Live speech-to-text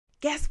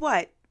Guess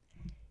what?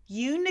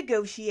 You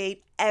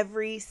negotiate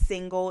every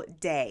single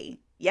day.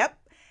 Yep.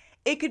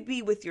 It could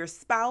be with your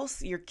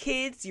spouse, your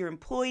kids, your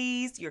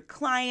employees, your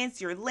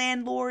clients, your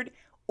landlord,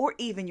 or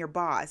even your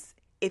boss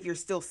if you're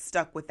still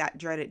stuck with that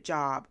dreaded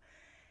job.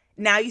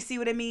 Now you see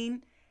what I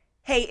mean?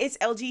 Hey, it's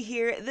LG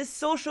here, the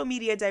social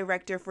media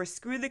director for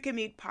Screw the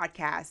Commute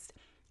podcast.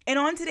 And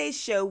on today's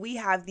show, we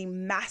have the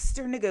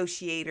master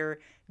negotiator,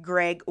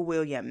 Greg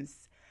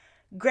Williams.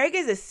 Greg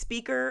is a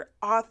speaker,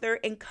 author,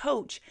 and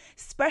coach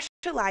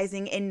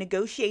specializing in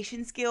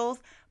negotiation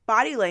skills,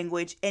 body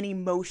language, and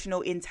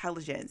emotional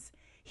intelligence.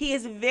 He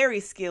is very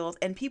skilled,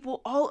 and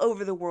people all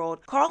over the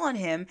world call on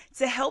him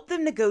to help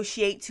them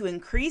negotiate to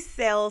increase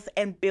sales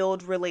and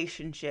build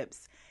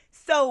relationships.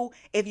 So,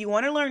 if you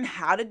want to learn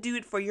how to do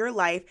it for your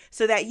life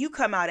so that you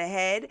come out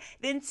ahead,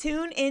 then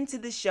tune into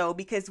the show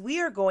because we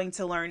are going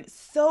to learn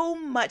so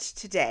much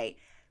today.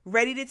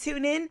 Ready to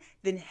tune in?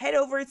 Then head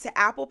over to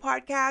Apple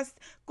Podcasts,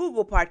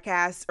 Google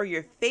Podcasts, or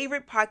your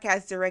favorite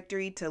podcast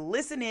directory to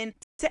listen in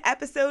to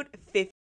episode 50.